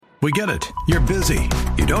We get it. You're busy.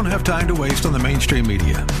 You don't have time to waste on the mainstream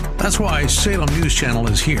media. That's why Salem News Channel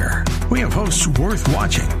is here. We have hosts worth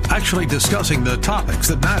watching, actually discussing the topics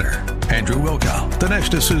that matter. Andrew Wilkow,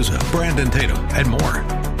 Dinesh D'Souza, Brandon Tatum, and more.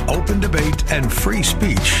 Open debate and free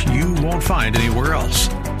speech you won't find anywhere else.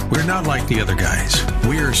 We're not like the other guys.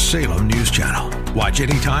 We're Salem News Channel. Watch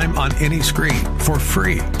anytime on any screen for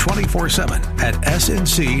free 24/7 at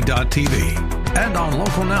snc.tv and on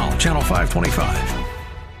Local Now, Channel 525.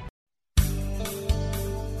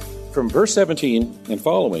 From verse 17 and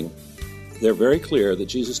following, they're very clear that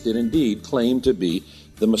Jesus did indeed claim to be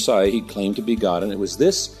the Messiah. He claimed to be God. And it was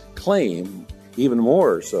this claim, even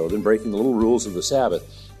more so than breaking the little rules of the Sabbath,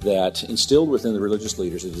 that instilled within the religious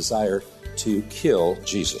leaders a desire to kill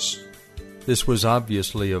Jesus. This was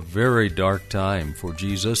obviously a very dark time for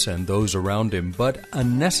Jesus and those around him, but a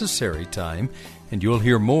necessary time. And you'll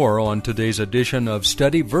hear more on today's edition of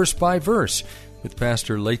Study Verse by Verse with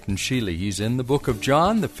Pastor Leighton Sheely. He's in the book of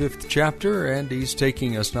John, the 5th chapter, and he's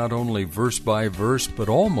taking us not only verse by verse, but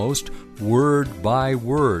almost word by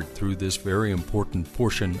word through this very important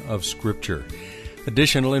portion of Scripture.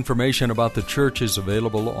 Additional information about the church is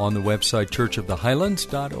available on the website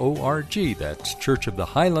churchofthehighlands.org. That's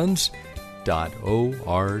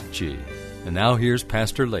churchofthehighlands.org. And now here's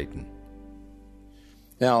Pastor Leighton.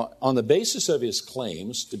 Now, on the basis of his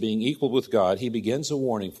claims to being equal with God, he begins a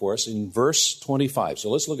warning for us in verse 25.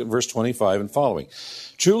 So let's look at verse 25 and following.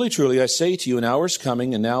 Truly, truly, I say to you, an hour is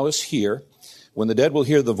coming, and now is here, when the dead will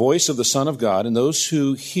hear the voice of the Son of God, and those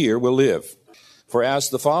who hear will live. For as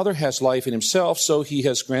the Father has life in himself, so he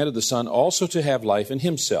has granted the Son also to have life in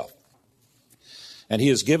himself. And he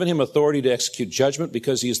has given him authority to execute judgment,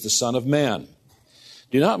 because he is the Son of Man.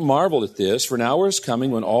 Do not marvel at this, for an hour is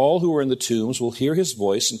coming when all who are in the tombs will hear his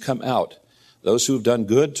voice and come out, those who have done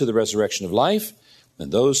good to the resurrection of life,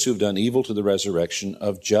 and those who have done evil to the resurrection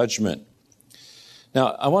of judgment.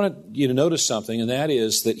 Now, I want you to notice something, and that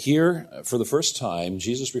is that here, for the first time,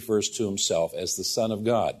 Jesus refers to himself as the Son of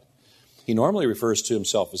God. He normally refers to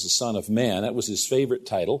himself as the Son of Man. That was his favorite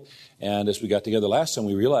title, and as we got together last time,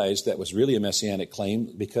 we realized that was really a messianic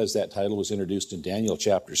claim because that title was introduced in Daniel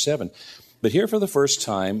chapter 7. But here for the first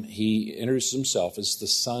time, he introduces himself as the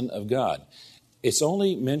Son of God. It's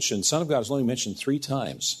only mentioned, Son of God is only mentioned 3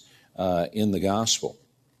 times in the gospel.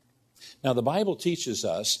 Now, the Bible teaches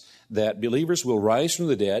us that believers will rise from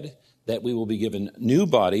the dead, that we will be given new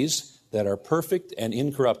bodies that are perfect and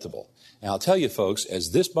incorruptible. And I'll tell you, folks,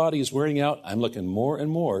 as this body is wearing out, I'm looking more and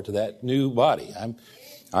more to that new body.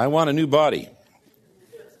 I want a new body.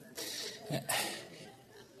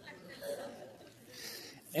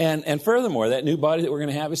 And furthermore, that new body that we're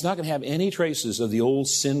going to have, it's not going to have any traces of the old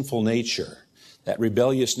sinful nature, that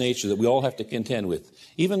rebellious nature that we all have to contend with.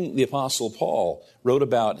 Even the Apostle Paul wrote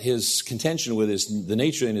about his contention with the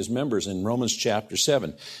nature in his members in Romans chapter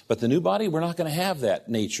 7. But the new body, we're not going to have that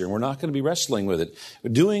nature, and we're not going to be wrestling with it.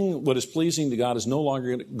 Doing what is pleasing to God is no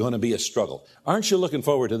longer going to be a struggle. Aren't you looking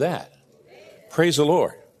forward to that? Praise the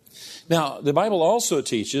Lord. Now, the Bible also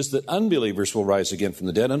teaches that unbelievers will rise again from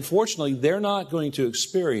the dead. Unfortunately, they're not going to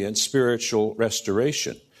experience spiritual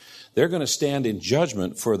restoration. They're going to stand in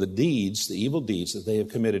judgment for the deeds, the evil deeds that they have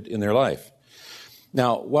committed in their life.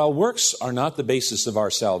 Now, while works are not the basis of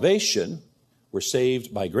our salvation, we're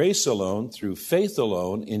saved by grace alone, through faith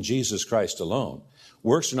alone, in Jesus Christ alone.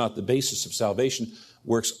 Works are not the basis of salvation.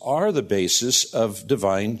 Works are the basis of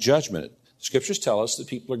divine judgment. Scriptures tell us that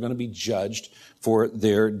people are going to be judged for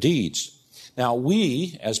their deeds. Now,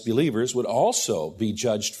 we, as believers, would also be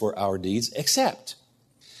judged for our deeds, except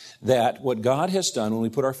that what God has done when we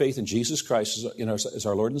put our faith in Jesus Christ as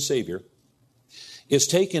our Lord and Savior is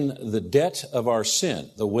taken the debt of our sin,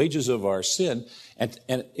 the wages of our sin, and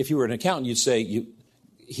if you were an accountant, you'd say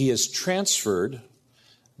He has transferred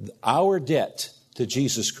our debt to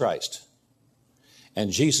Jesus Christ. And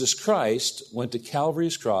Jesus Christ went to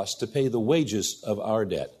Calvary's cross to pay the wages of our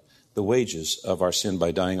debt, the wages of our sin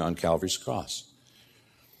by dying on Calvary's cross.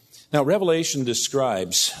 Now, Revelation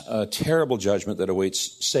describes a terrible judgment that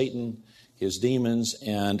awaits Satan, his demons,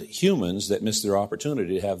 and humans that miss their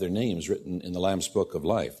opportunity to have their names written in the Lamb's Book of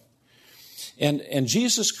Life. And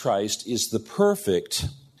Jesus Christ is the perfect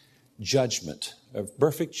judgment, a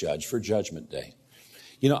perfect judge for Judgment Day.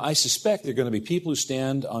 You know, I suspect there are going to be people who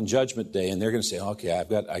stand on Judgment Day and they're going to say, okay,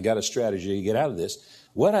 I got a strategy to get out of this.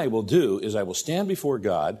 What I will do is I will stand before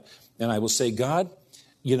God and I will say, God,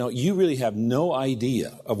 you know, you really have no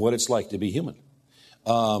idea of what it's like to be human.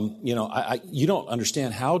 You don't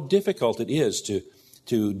understand how difficult it is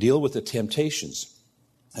to deal with the temptations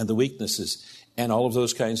and the weaknesses and all of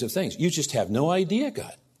those kinds of things. You just have no idea,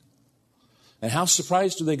 God. And how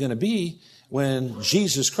surprised are they going to be when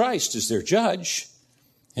Jesus Christ is their judge,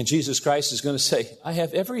 and Jesus Christ is going to say, I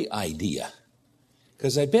have every idea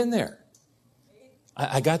because I've been there.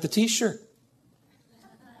 I got the t-shirt.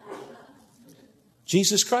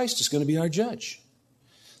 Jesus Christ is going to be our judge.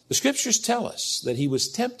 The scriptures tell us that he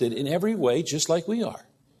was tempted in every way just like we are,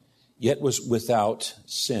 yet was without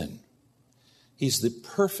sin. He's the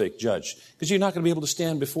perfect judge because you're not going to be able to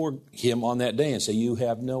stand before him on that day and say, you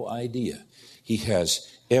have no idea. He has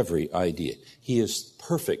every idea. He is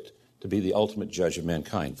perfect to be the ultimate judge of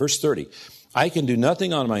mankind. Verse 30, I can do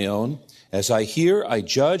nothing on my own. As I hear, I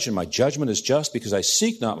judge, and my judgment is just because I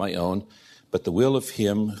seek not my own, but the will of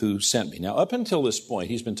him who sent me. Now, up until this point,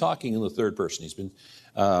 he's been talking in the third person. He's been,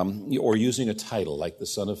 or using a title like the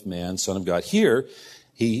Son of Man, Son of God. Here,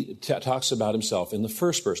 he talks about himself in the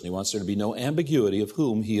first person. He wants there to be no ambiguity of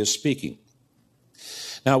whom he is speaking.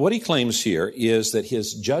 Now, what he claims here is that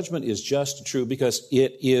his judgment is just and true because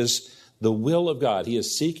it is the will of God. He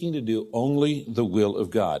is seeking to do only the will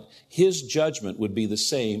of God. His judgment would be the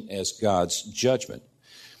same as God's judgment.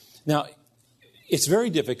 Now, it's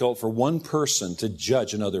very difficult for one person to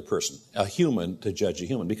judge another person, a human to judge a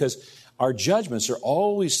human, because our judgments are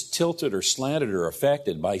always tilted or slanted or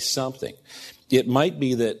affected by something. It might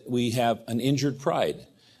be that we have an injured pride.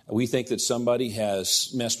 We think that somebody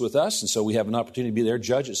has messed with us, and so we have an opportunity to be their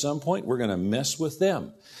judge at some point. We're going to mess with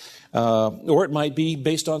them. Or it might be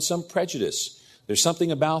based on some prejudice. There's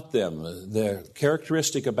something about them, the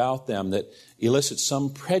characteristic about them that elicits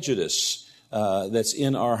some prejudice that's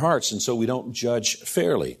in our hearts, and so we don't judge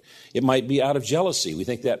fairly. It might be out of jealousy. We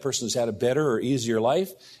think that person has had a better or easier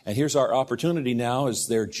life, and here's our opportunity now as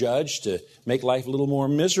their judge to make life a little more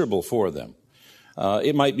miserable for them.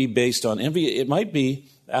 It might be based on envy. It might be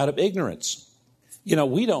out of ignorance. You know,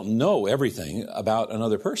 we don't know everything about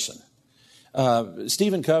another person.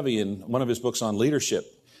 Stephen Covey, in one of his books on leadership,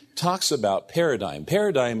 talks about paradigm.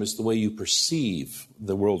 Paradigm is the way you perceive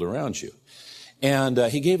the world around you. And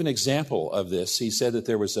he gave an example of this. He said that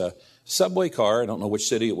there was a subway car. I don't know which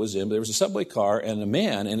city it was in, but there was a subway car, and a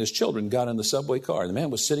man and his children got in the subway car. And the man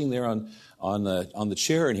was sitting there on the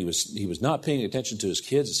chair, and he was not paying attention to his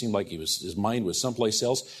kids. It seemed like his mind was someplace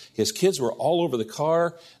else. His kids were all over the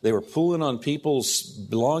car. They were pulling on people's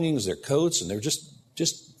belongings, their coats, and they were just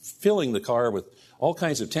filling the car with all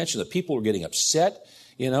kinds of tension. The people were getting upset,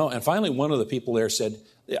 and finally one of the people there said,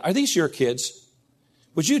 "Are these your kids?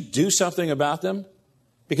 Would you do something about them?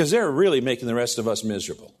 Because they're really making the rest of us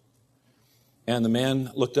miserable." And the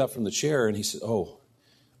man looked up from the chair and he said, "Oh,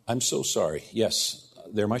 I'm so sorry. Yes,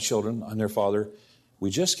 they're my children. I'm their father.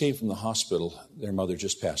 We just came from the hospital. Their mother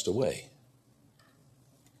just passed away."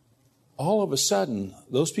 All of a sudden,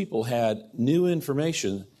 those people had new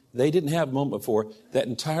information they didn't have a moment before that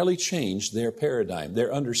entirely changed their paradigm,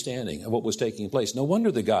 their understanding of what was taking place. No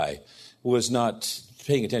wonder the guy was not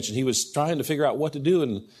paying attention. He was trying to figure out what to do,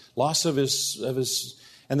 and loss of his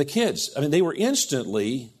and the kids. I mean, they were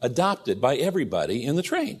instantly adopted by everybody in the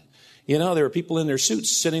train. There were people in their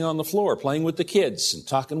suits sitting on the floor playing with the kids and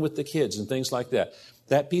talking with the kids and things like that.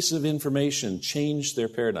 That piece of information changed their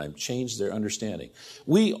paradigm, changed their understanding.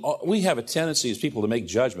 We have a tendency as people to make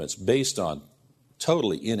judgments based on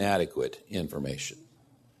totally inadequate information.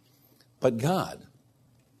 But God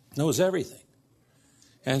knows everything.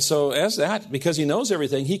 And so because he knows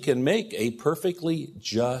everything, he can make a perfectly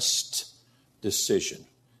just decision.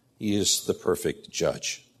 He is the perfect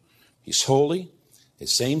judge. He's holy.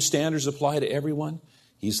 His same standards apply to everyone.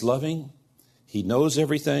 He's loving. He knows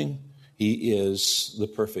everything. He is the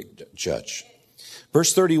perfect judge.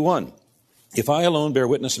 Verse 31, if I alone bear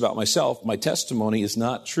witness about myself, my testimony is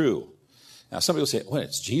not true. Now, some people say, well,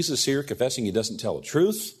 it's Jesus here confessing he doesn't tell the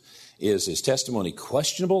truth. Is his testimony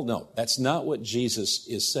questionable? No, that's not what Jesus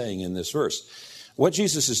is saying in this verse. What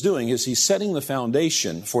Jesus is doing is he's setting the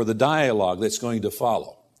foundation for the dialogue that's going to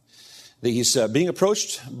follow. He's being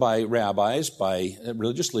approached by rabbis, by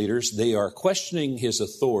religious leaders. They are questioning his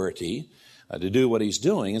authority to do what he's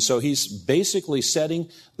doing. And so he's basically setting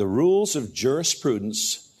the rules of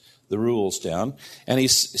jurisprudence, the rules down, and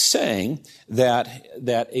he's saying that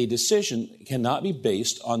a decision cannot be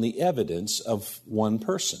based on the evidence of one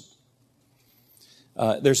person.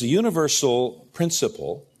 There's a universal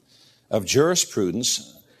principle of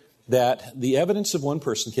jurisprudence that the evidence of one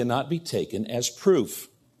person cannot be taken as proof.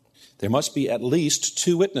 There must be at least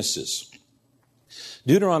two witnesses.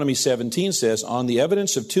 Deuteronomy 17 says, on the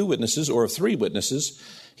evidence of two witnesses or of three witnesses,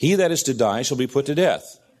 he that is to die shall be put to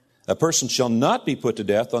death. A person shall not be put to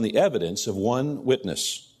death on the evidence of one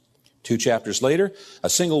witness. 2 chapters later, a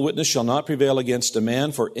single witness shall not prevail against a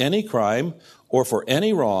man for any crime or for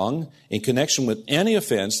any wrong in connection with any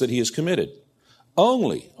offense that he has committed.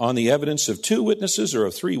 Only on the evidence of 2 witnesses or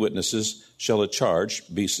of 3 witnesses shall a charge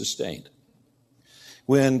be sustained.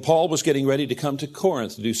 When Paul was getting ready to come to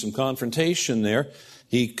Corinth to do some confrontation there,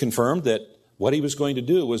 he confirmed that what he was going to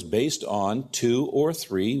do was based on 2 or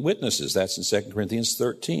 3 witnesses. That's in 2 Corinthians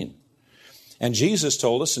 13. And Jesus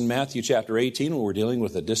told us in Matthew chapter 18, when we're dealing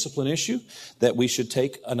with a discipline issue, that we should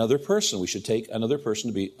take another person. We should take another person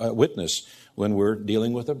to be a witness when we're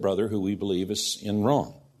dealing with a brother who we believe is in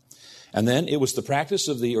wrong. And then it was the practice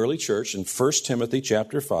of the early church in 1 Timothy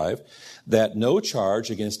chapter 5 that no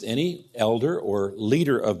charge against any elder or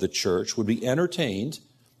leader of the church would be entertained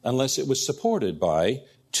unless it was supported by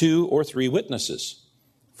 2 or 3 witnesses.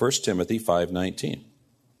 1 Timothy 5:19.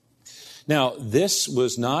 Now, this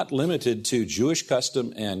was not limited to Jewish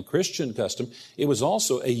custom and Christian custom. It was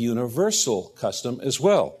also a universal custom as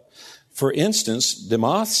well. For instance,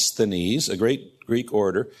 Demosthenes, a great Greek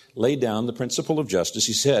orator, laid down the principle of justice.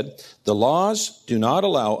 He said, "The laws do not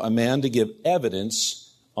allow a man to give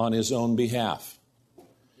evidence on his own behalf."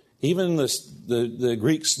 Even the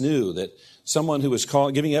Greeks knew that someone who was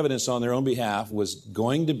giving evidence on their own behalf was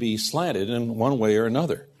going to be slanted in one way or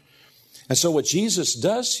another. And so what Jesus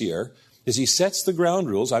does here is he sets the ground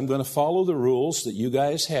rules. I'm going to follow the rules that you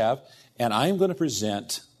guys have, and I'm going to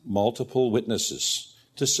present multiple witnesses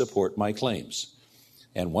to support my claims.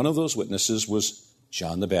 And one of those witnesses was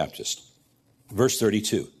John the Baptist. Verse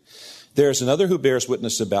 32, "There is another who bears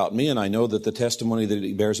witness about me, and I know that the testimony that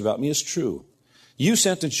he bears about me is true. You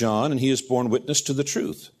sent to John, and he has borne witness to the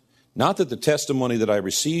truth. Not that the testimony that I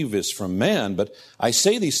receive is from man, but I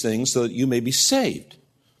say these things so that you may be saved.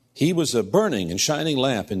 He was a burning and shining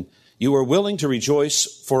lamp, and you were willing to rejoice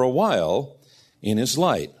for a while in his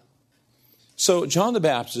light." So John the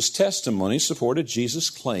Baptist's testimony supported Jesus'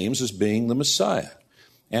 claims as being the Messiah.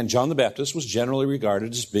 And John the Baptist was generally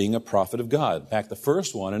regarded as being a prophet of God. In fact, the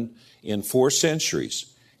first one in 4 centuries.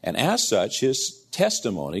 And as such, his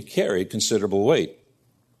testimony carried considerable weight.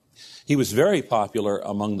 He was very popular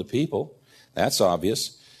among the people. That's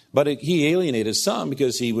obvious. But he alienated some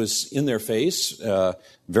because he was in their face,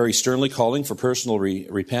 very sternly calling for personal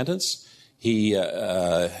repentance. He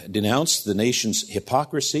denounced the nation's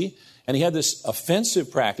hypocrisy, and he had this offensive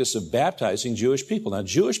practice of baptizing Jewish people. Now,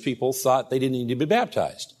 Jewish people thought they didn't need to be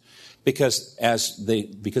baptized because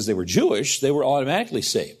they were Jewish, they were automatically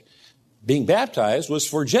saved. Being baptized was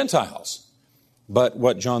for Gentiles. But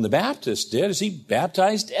what John the Baptist did is he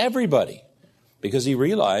baptized everybody, because he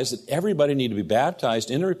realized that everybody needed to be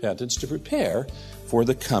baptized in repentance to prepare for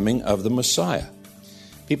the coming of the Messiah.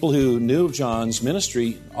 People who knew of John's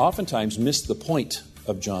ministry oftentimes missed the point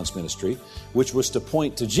of John's ministry, which was to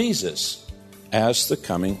point to Jesus as the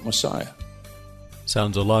coming Messiah.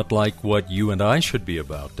 Sounds a lot like what you and I should be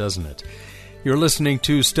about, doesn't it? You're listening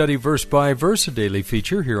to Study Verse by Verse, a daily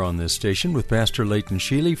feature here on this station with Pastor Leighton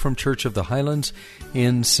Sheely from Church of the Highlands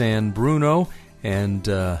in San Bruno. And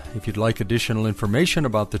if you'd like additional information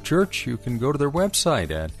about the church, you can go to their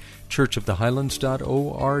website at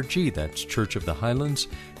churchofthehighlands.org. That's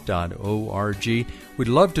churchofthehighlands.org. We'd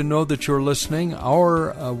love to know that you're listening.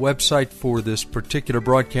 Our website for this particular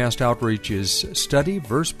broadcast outreach is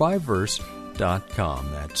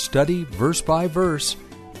studyversebyverse.com. That's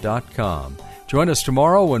studyversebyverse.com. Join us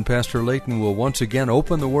tomorrow when Pastor Leighton will once again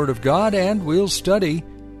open the Word of God and we'll study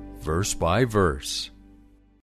verse by verse.